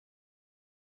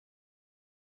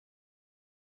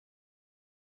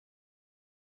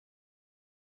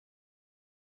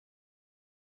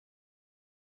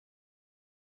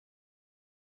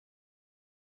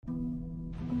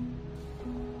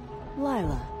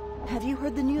Lila, have you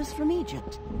heard the news from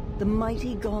Egypt? The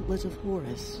mighty Gauntlet of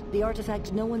Horus, the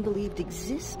artifact no one believed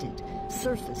existed,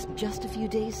 surfaced just a few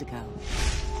days ago.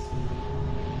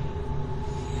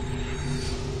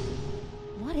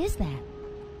 What is that?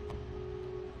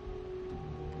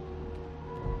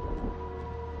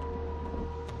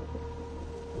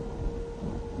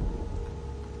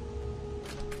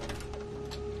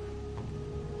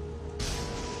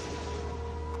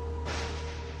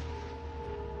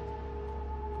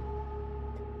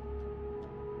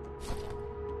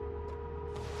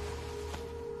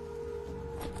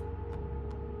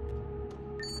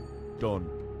 Dawn,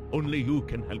 only you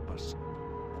can help us.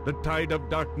 The tide of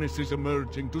darkness is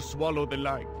emerging to swallow the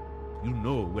light. You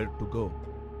know where to go.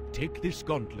 Take this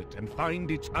gauntlet and find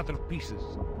its other pieces.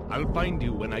 I'll find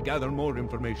you when I gather more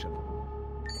information.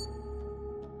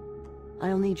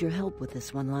 I'll need your help with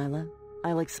this one, Lila.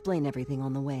 I'll explain everything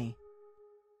on the way.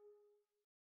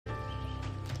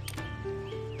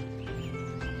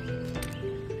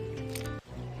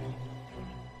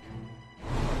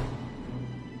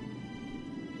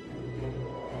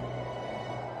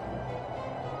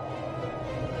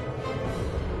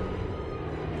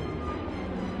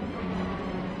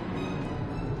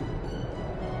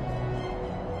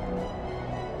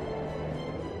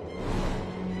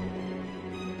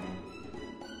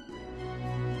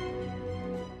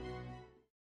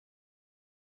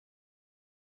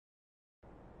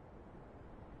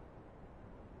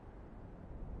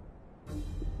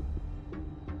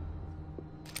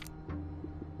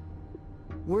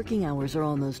 Working hours are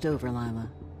almost over, Lila.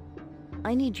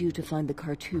 I need you to find the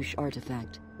cartouche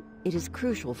artifact. It is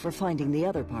crucial for finding the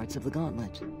other parts of the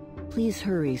gauntlet. Please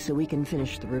hurry so we can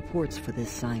finish the reports for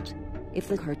this site. If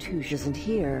the cartouche isn't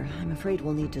here, I'm afraid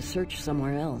we'll need to search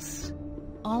somewhere else.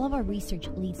 All of our research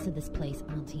leads to this place,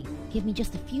 Auntie. Give me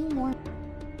just a few more...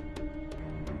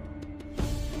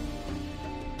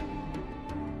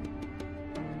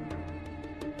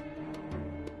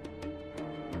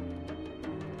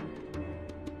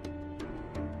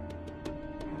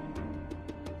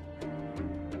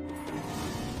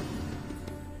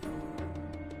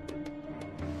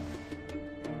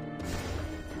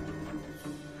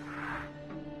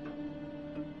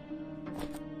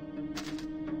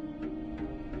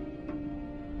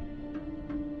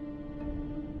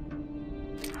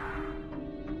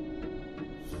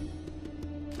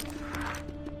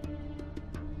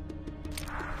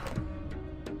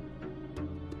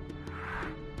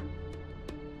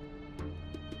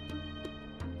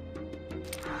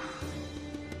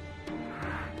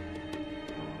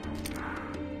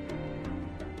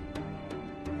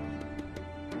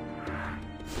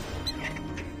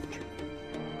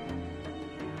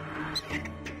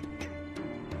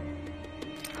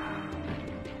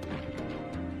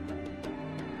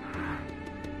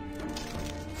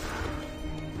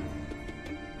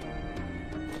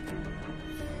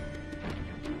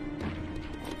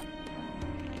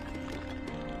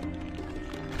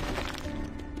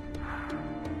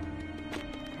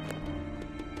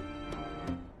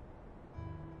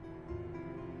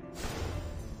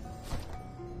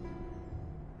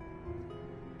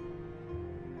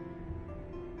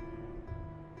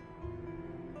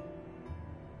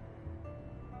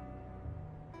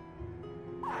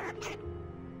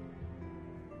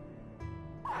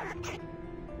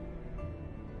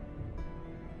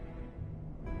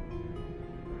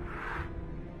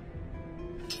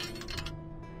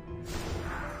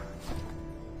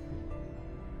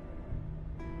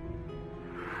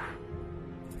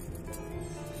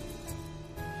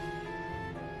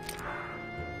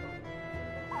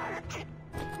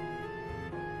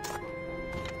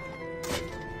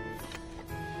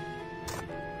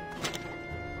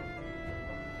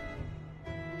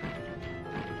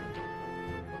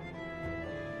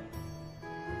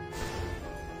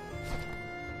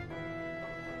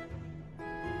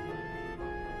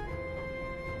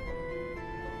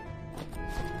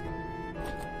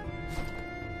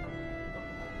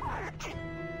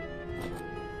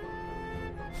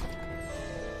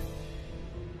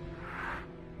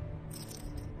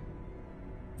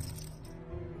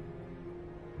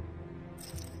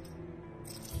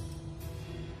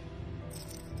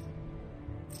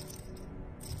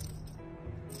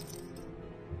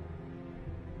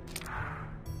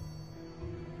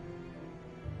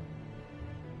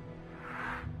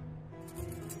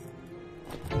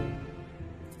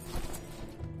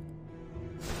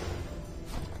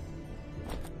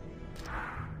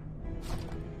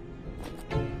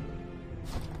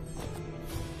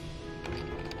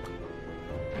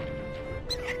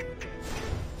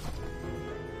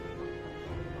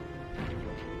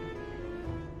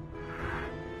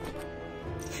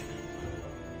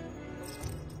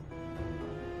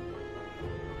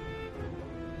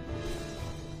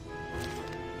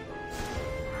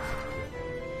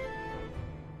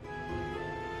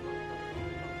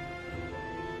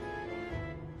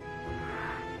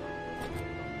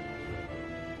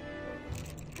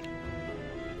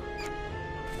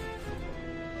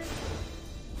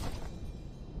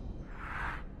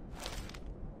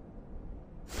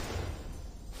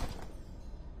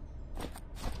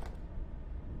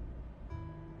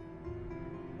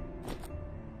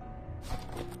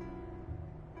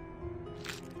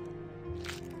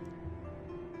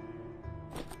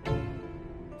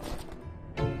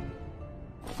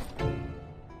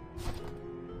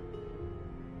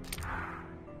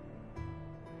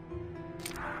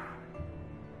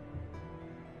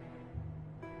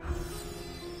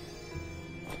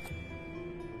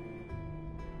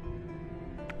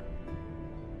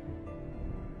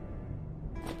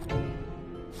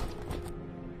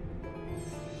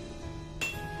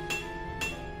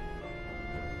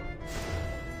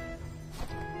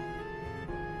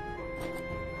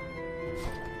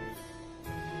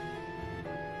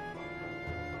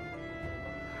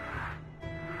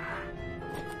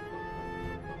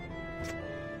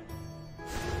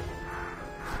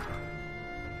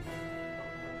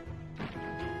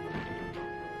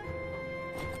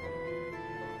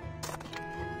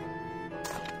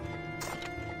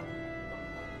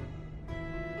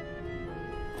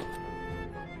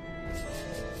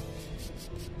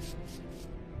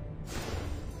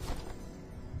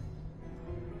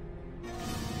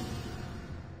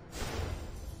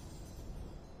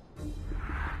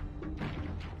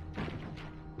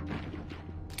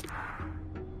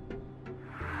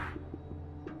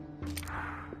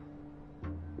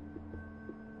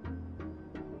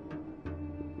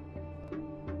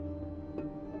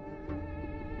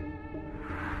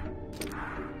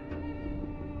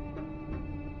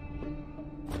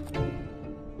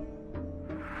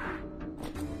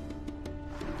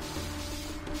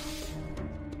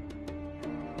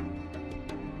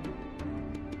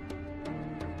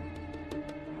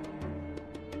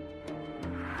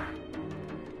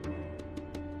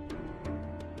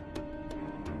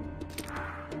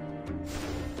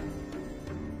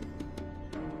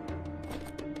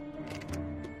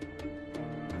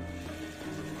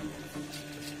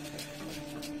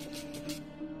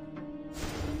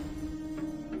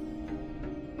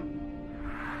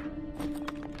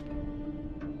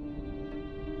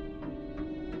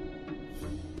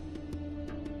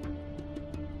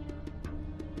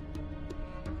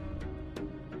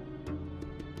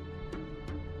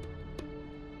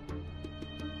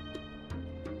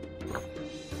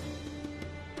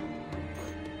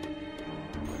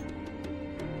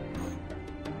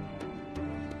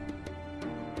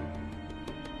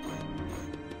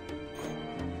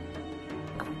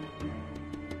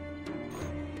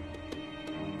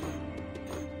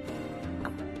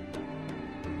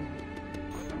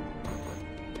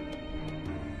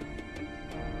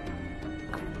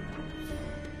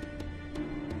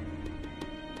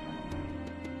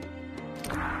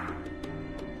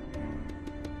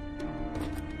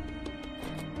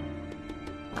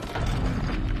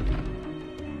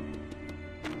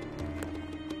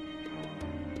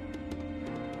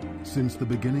 Since the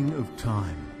beginning of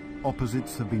time,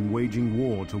 opposites have been waging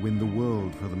war to win the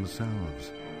world for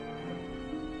themselves.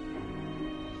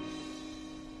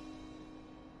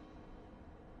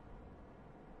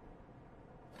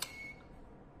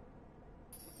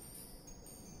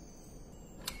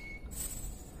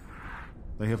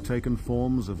 They have taken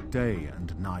forms of day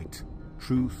and night,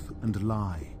 truth and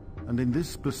lie, and in this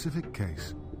specific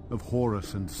case, of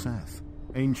Horus and Seth,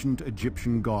 ancient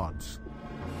Egyptian gods.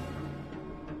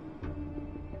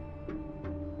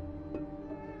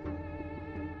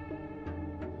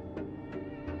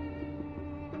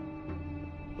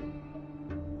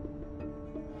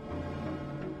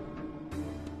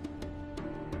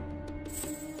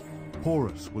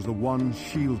 Horus was the one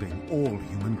shielding all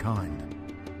humankind.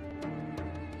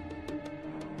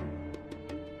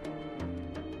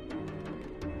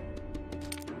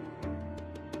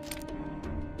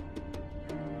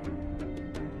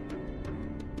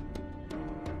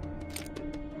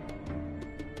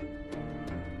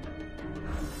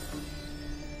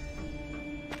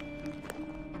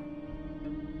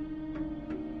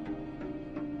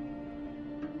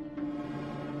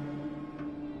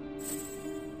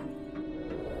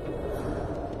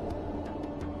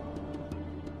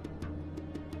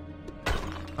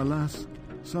 Alas,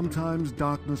 sometimes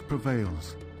darkness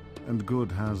prevails, and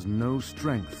good has no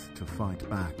strength to fight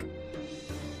back.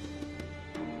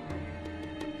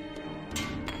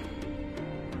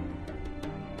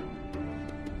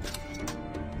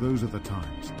 Those are the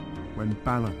times when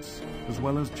balance, as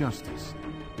well as justice,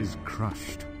 is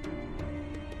crushed.